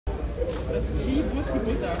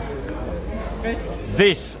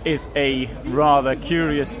This is a rather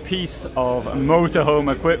curious piece of motorhome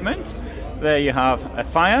equipment. There you have a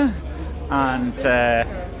fire, and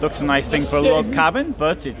looks a nice thing for a log cabin,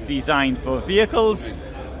 but it's designed for vehicles.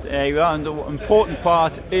 There you are, and the important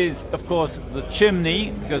part is, of course, the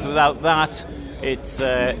chimney, because without that, it's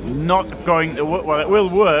not going to work. Well, it will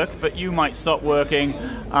work, but you might stop working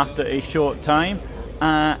after a short time.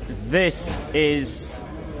 This is,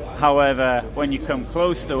 however, when you come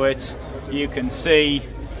close to it, you can see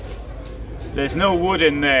there's no wood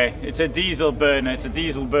in there. It's a diesel burner. It's a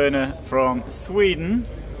diesel burner from Sweden.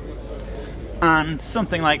 And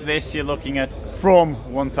something like this you're looking at from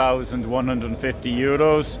 1,150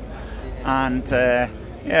 euros. And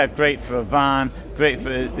yeah, great for a van, great for,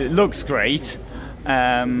 it looks great.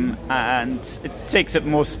 And it takes up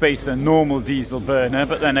more space than a normal diesel burner,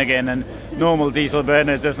 but then again, a normal diesel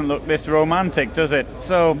burner doesn't look this romantic, does it?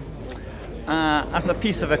 So as a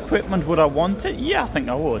piece of equipment, would I want it? Yeah, I think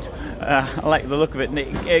I would. I like the look of it.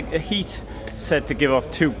 Heath said to give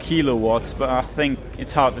off 2 kilowatts, but I think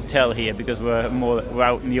it's hard to tell here because we're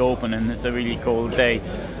out in the open and it's a really cold day.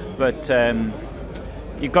 But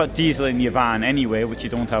you've got diesel in your van anyway, which you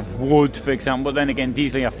don't have wood, for example. Then again,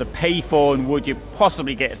 diesel you have to pay for, and wood you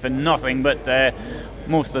possibly get it for nothing, but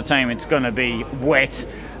most of the time it's going to be wet,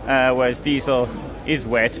 whereas diesel is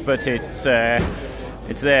wet, but it's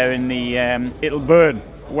there in the it'll burn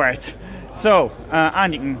wet. So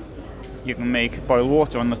and you can make boil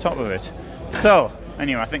water on the top of it. So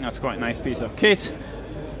anyway, I think that's quite a nice piece of kit,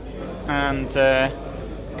 and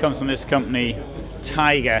comes from this company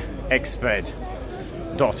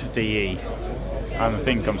tigerexped.de, and the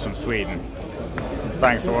thing comes from Sweden.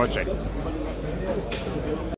 Thanks for watching.